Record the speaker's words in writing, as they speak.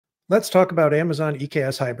Let's talk about Amazon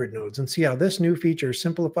EKS hybrid nodes and see how this new feature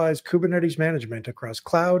simplifies Kubernetes management across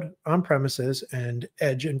cloud, on-premises, and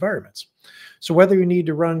edge environments. So whether you need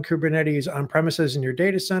to run Kubernetes on-premises in your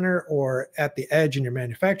data center or at the edge in your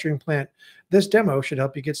manufacturing plant, this demo should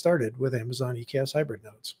help you get started with Amazon EKS hybrid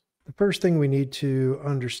nodes. The first thing we need to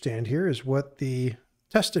understand here is what the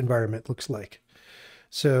test environment looks like.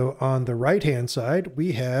 So on the right-hand side,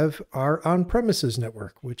 we have our on-premises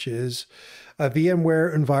network, which is a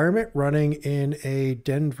VMware environment running in a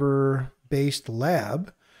Denver-based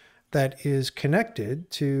lab that is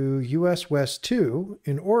connected to US West 2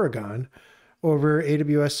 in Oregon over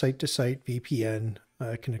AWS site-to-site VPN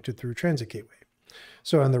connected through Transit Gateway.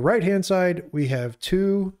 So on the right-hand side, we have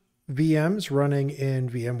two VMs running in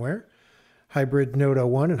VMware. Hybrid Node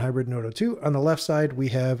 01 and Hybrid Node 02. On the left side, we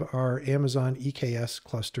have our Amazon EKS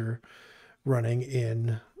cluster running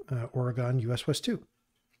in Oregon, US West 2.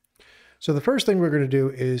 So the first thing we're going to do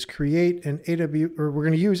is create an we're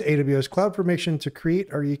going to use AWS CloudFormation to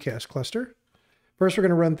create our EKS cluster. First, we're going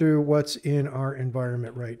to run through what's in our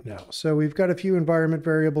environment right now. So we've got a few environment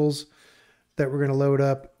variables that we're going to load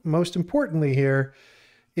up. Most importantly here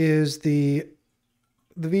is the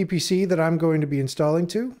VPC that I'm going to be installing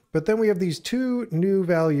to, but then we have these two new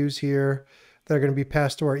values here that are going to be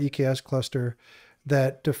passed to our EKS cluster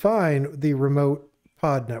that define the remote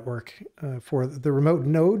pod network for the remote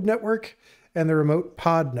node network and the remote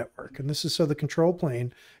pod network. And this is so the control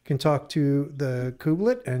plane can talk to the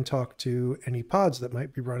kubelet and talk to any pods that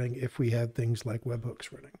might be running if we have things like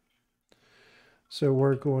webhooks running. So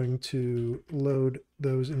we're going to load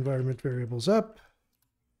those environment variables up.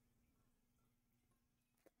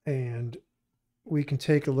 And we can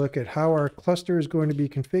take a look at how our cluster is going to be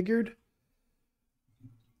configured.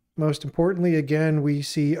 Most importantly, again, we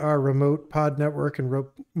see our remote pod network and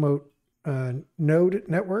remote node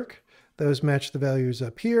network. Those match the values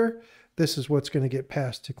up here. This is what's going to get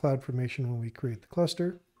passed to CloudFormation when we create the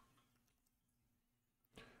cluster.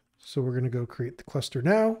 So we're going to go create the cluster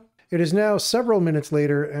now. It is now several minutes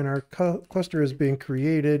later and our cluster is being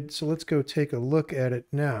created. So let's go take a look at it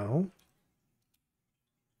now.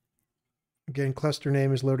 Again, cluster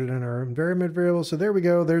name is loaded in our environment variable. So there we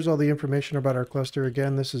go. There's all the information about our cluster.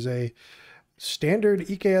 Again, this is a standard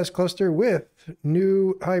EKS cluster with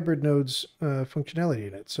new hybrid nodes functionality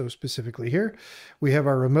in it. So specifically here, we have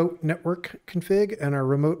our remote network config and our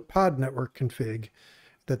remote pod network config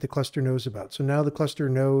that the cluster knows about. So now the cluster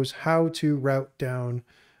knows how to route down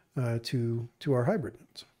to our hybrid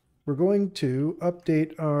nodes. We're going to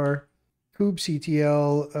update our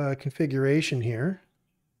kubectl configuration here.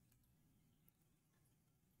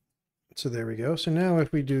 So there we go. So now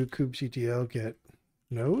if we do kubectl get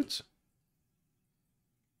nodes,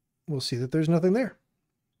 we'll see that there's nothing there.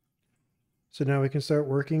 So now we can start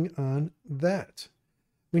working on that.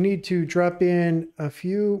 We need to drop in a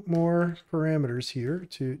few more parameters here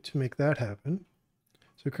to make that happen.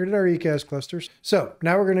 So we created our EKS clusters. So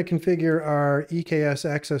now we're going to configure our EKS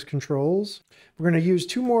access controls. We're going to use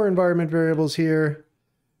two more environment variables here.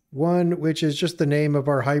 One, which is just the name of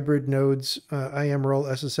our hybrid nodes IAM role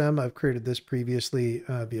SSM. I've created this previously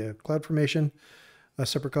via CloudFormation, a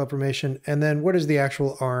separate CloudFormation. And then what is the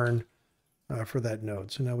actual ARN for that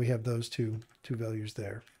node? So now we have those two values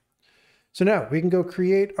there. So now we can go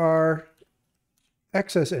create our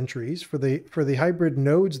access entries for the hybrid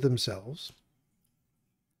nodes themselves.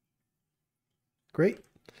 Great.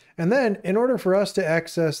 And then in order for us to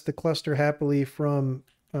access the cluster happily from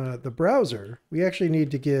the browser, we actually need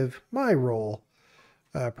to give my role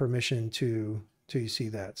permission to see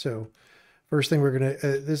that. So first thing we're going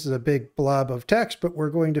to, this is a big blob of text, but we're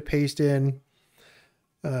going to paste in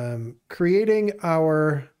creating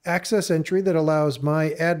our access entry that allows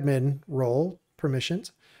my admin role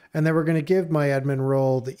permissions. And then we're going to give my admin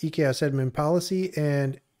role the EKS admin policy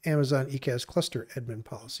and Amazon EKS cluster admin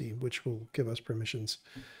policy, which will give us permissions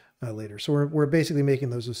later. So we're basically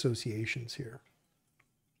making those associations here.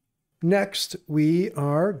 Next, we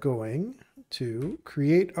are going to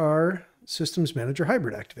create our Systems Manager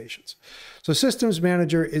hybrid activations. So Systems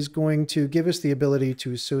Manager is going to give us the ability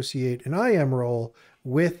to associate an IAM role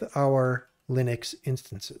with our Linux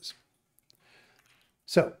instances.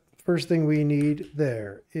 So first thing we need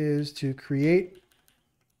there is to create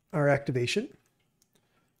our activation,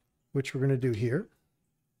 which we're going to do here.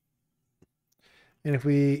 And if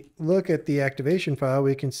we look at the activation file,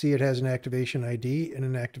 we can see it has an activation ID and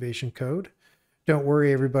an activation code. Don't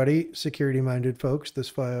worry, everybody, security-minded folks.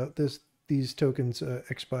 These tokens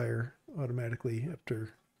expire automatically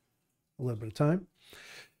after a little bit of time.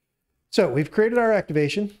 So we've created our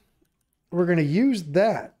activation. We're going to use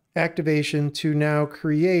that activation to now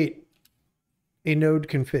create a node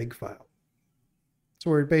config file. So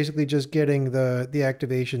we're basically just getting the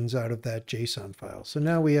activations out of that JSON file. So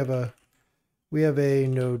now we have a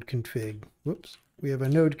node config. Whoops. We have a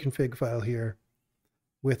node config file here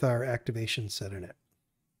with our activation set in it.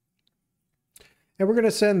 And we're going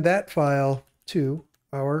to send that file to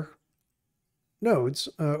our nodes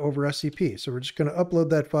over SCP. So we're just going to upload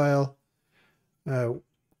that file to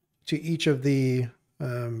each of the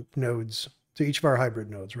nodes, to each of our hybrid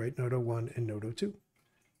nodes, right? Node 01 and node 02.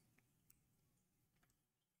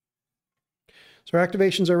 So our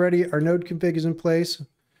activations are ready. Our node config is in place.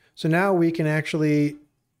 So now we can actually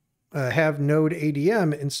have node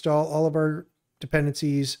ADM install all of our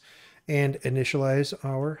dependencies and initialize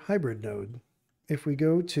our hybrid node. If we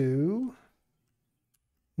go to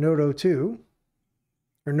node 02,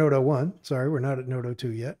 or node 01, sorry, we're not at node 02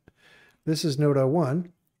 yet. This is node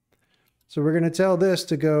 01. So we're going to tell this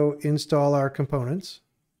to go install our components.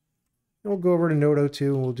 And we'll go over to node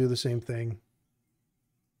 02 and we'll do the same thing.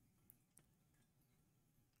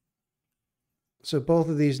 So both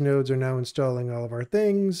of these nodes are now installing all of our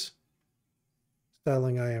things.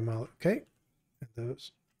 Styling IML, okay.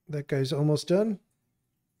 That guy's almost done.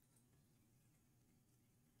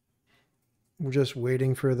 We're just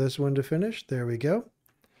waiting for this one to finish. There we go.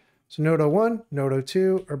 So node 01, node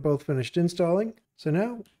 02 are both finished installing. So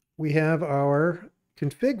now we have our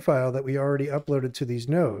config file that we already uploaded to these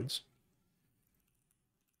nodes.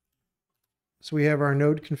 So we have our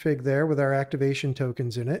node config there with our activation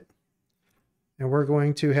tokens in it. And we're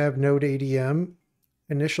going to have node ADM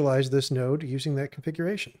initialize this node using that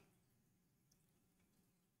configuration.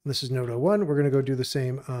 This is node 01. We're going to go do the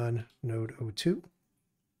same on node 02.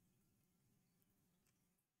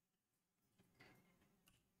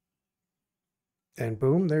 And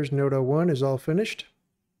boom, there's node 01 is all finished.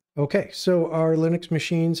 Okay, so our Linux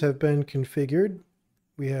machines have been configured.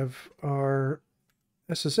 We have our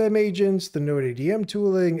SSM agents, the node ADM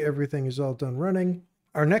tooling, everything is all done running.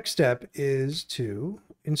 Our next step is to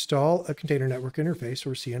install a container network interface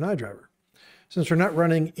or CNI driver. Since we're not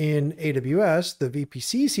running in AWS, the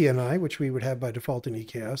VPC CNI, which we would have by default in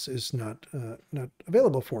EKS, is not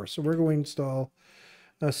available for us. So we're going to install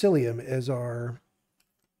Cilium as our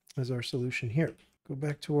solution here. Go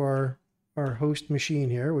back to our host machine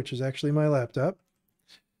here, which is actually my laptop.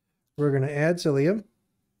 We're going to add Cilium.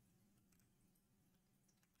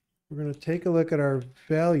 We're going to take a look at our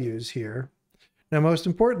values here. Now, most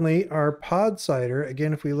importantly, our pod CIDR,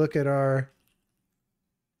 again, if we look at our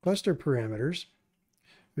cluster parameters,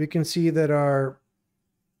 we can see that our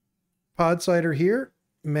pod CIDR here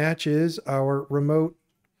matches our remote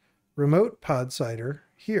pod CIDR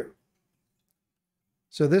here.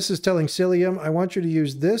 So this is telling Cilium, I want you to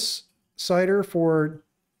use this CIDR for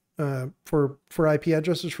IP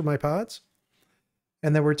addresses for my pods.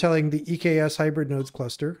 And then we're telling the EKS hybrid nodes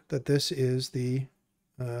cluster that this is the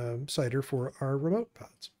CIDR for our remote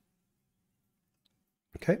pods.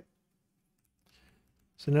 Okay.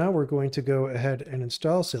 So now we're going to go ahead and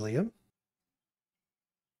install Cilium.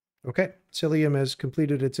 Okay, Cilium has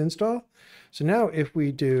completed its install. So now if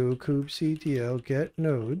we do kubectl get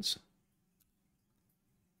nodes,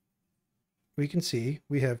 we can see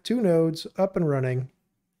we have 2 nodes up and running,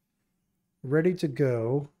 ready to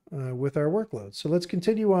go with our workloads. So let's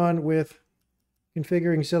continue on with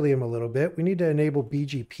configuring Cilium a little bit. We need to enable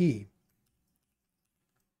BGP,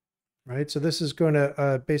 right? So this is going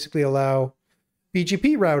to basically allow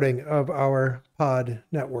BGP routing of our pod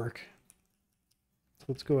network. So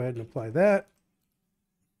let's go ahead and apply that.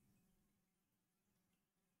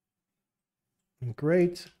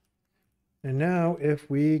 Great. And now if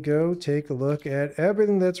we go take a look at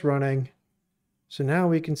everything that's running, so now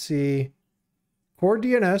we can see Core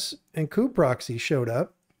DNS and kubeproxy showed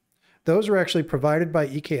up. Those are actually provided by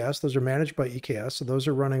EKS. Those are managed by EKS. So those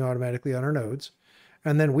are running automatically on our nodes.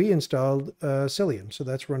 And then we installed Cilium. So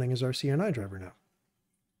that's running as our CNI driver now.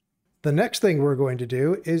 The next thing we're going to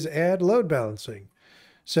do is add load balancing.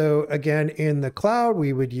 So again, in the cloud,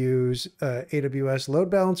 we would use AWS load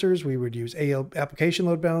balancers. We would use application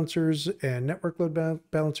load balancers and network load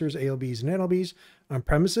balancers, ALBs and NLBs on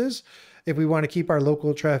premises. If we want to keep our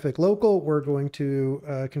local traffic local, we're going to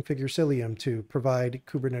configure Cilium to provide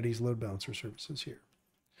Kubernetes load balancer services here.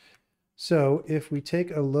 So if we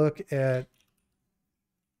take a look at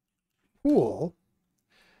pool,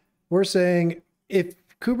 we're saying if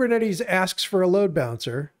Kubernetes asks for a load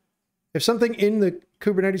balancer, if something in the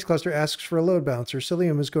Kubernetes cluster asks for a load balancer,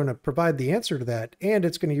 Cilium is going to provide the answer to that, and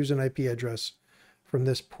it's going to use an IP address from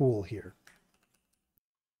this pool here.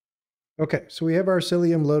 Okay, so we have our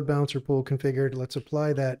Cilium load balancer pool configured. Let's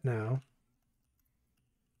apply that now.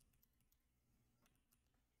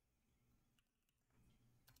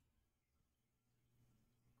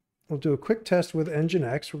 we'll do a quick test with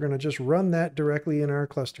Nginx. We're going to just run that directly in our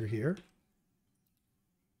cluster here.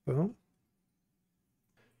 Boom.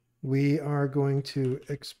 We are going to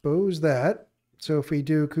expose that. So if we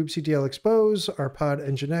do kubectl expose, our pod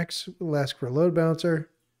Nginx will ask for a load balancer.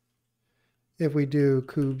 If we do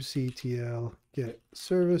kubectl get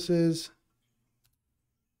services,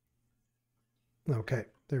 okay,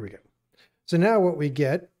 there we go. So now what we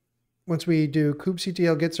get, once we do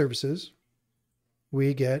kubectl get services,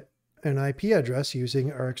 we get an IP address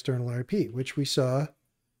using our external IP, which we saw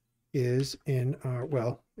is in our,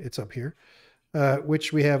 well, it's up here,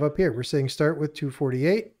 which we have up here. We're saying start with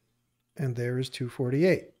 248, and there is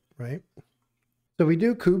 248, right? So we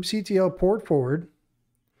do kubectl port forward.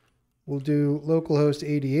 We'll do localhost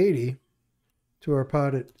 8080 to our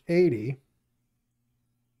pod at 80.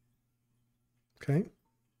 Okay.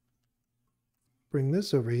 Bring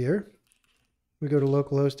this over here. We go to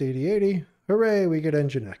localhost 8080. Hooray, we get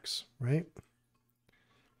Nginx, right?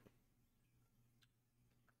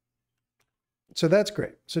 So that's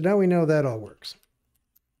great. So now we know that all works.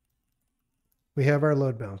 We have our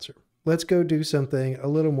load balancer. Let's go do something a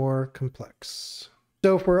little more complex.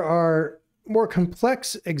 So for our more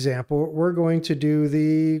complex example, we're going to do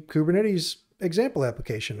the Kubernetes example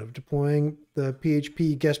application of deploying the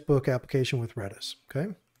PHP guestbook application with Redis,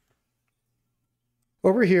 okay?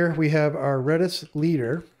 Over here, we have our Redis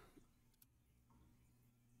leader.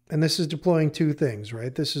 And this is deploying two things,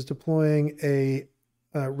 right? This is deploying a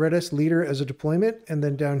Redis leader as a deployment. And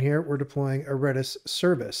then down here, we're deploying a Redis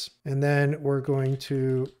service. And then we're going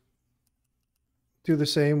to do the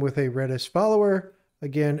same with a Redis follower.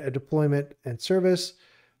 Again, a deployment and service.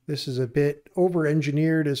 This is a bit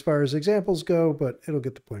over-engineered as far as examples go, but it'll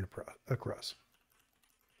get the point across.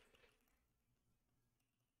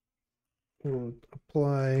 We'll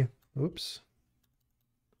apply, oops.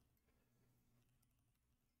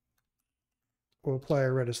 We'll apply our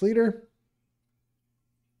Redis leader.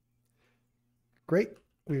 Great.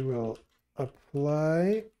 We will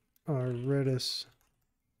apply our Redis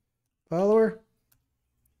follower.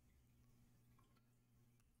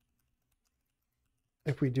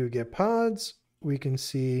 If we do get pods, we can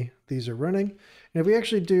see these are running. And if we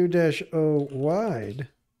actually do -o wide,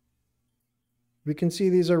 we can see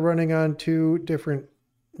these are running on two different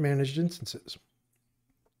managed instances.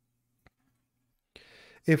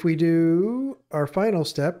 If we do our final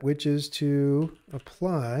step, which is to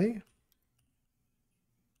apply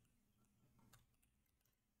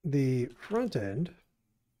the front end,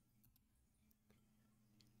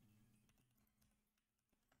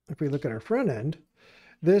 if we look at our front end,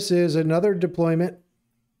 this is another deployment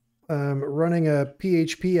running a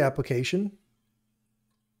PHP application,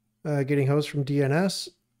 getting hosts from DNS.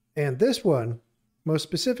 And this one, most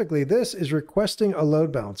specifically, this is requesting a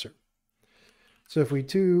load balancer. So if we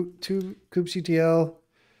do kubectl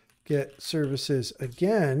get services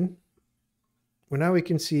again, well, now we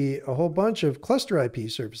can see a whole bunch of cluster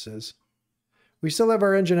IP services. We still have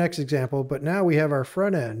our Nginx example, but now we have our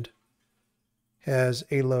front end has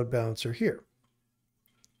a load balancer here.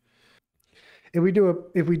 If we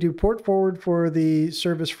do port forward for the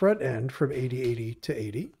service front end from 8080 to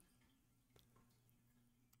 80,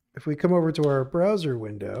 if we come over to our browser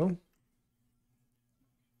window,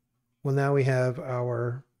 well, now we have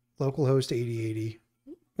our localhost 8080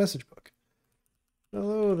 message book.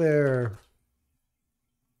 Hello there.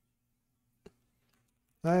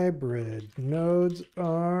 Hybrid nodes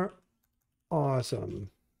are awesome.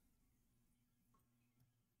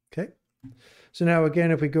 Okay. So now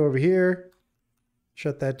again, if we go over here,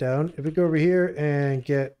 shut that down. If we go over here and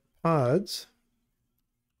get pods,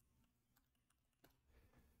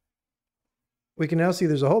 we can now see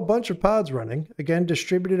there's a whole bunch of pods running, again,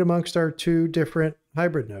 distributed amongst our two different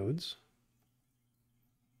hybrid nodes.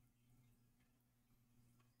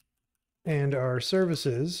 And our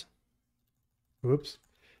services, whoops,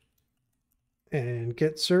 and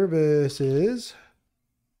get services,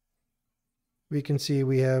 we can see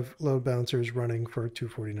we have load balancers running for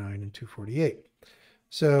 249 and 248.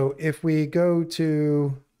 So if we go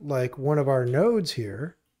to like one of our nodes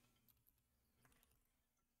here,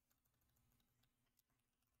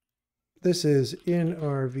 this is in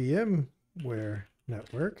our VMware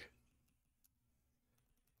network,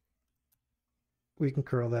 we can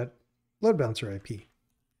curl that load balancer IP.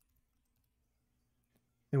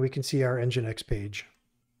 And we can see our Nginx page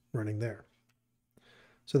running there.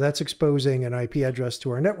 So that's exposing an IP address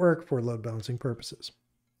to our network for load balancing purposes.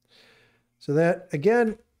 So that,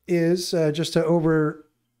 again, is just to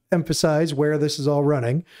overemphasize where this is all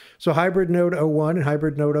running. So hybrid node 01 and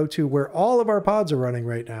hybrid node 02, where all of our pods are running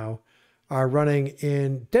right now, are running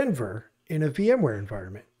in Denver in a VMware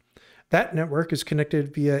environment. That network is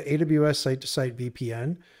connected via AWS site-to-site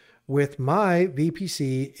VPN with my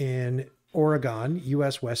VPC in Oregon,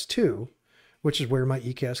 US West 2, which is where my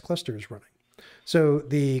EKS cluster is running. So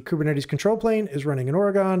the Kubernetes control plane is running in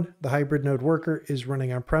Oregon. The hybrid node worker is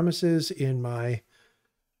running on premises in my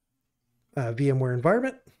VMware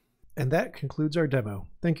environment. And that concludes our demo.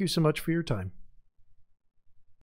 Thank you so much for your time.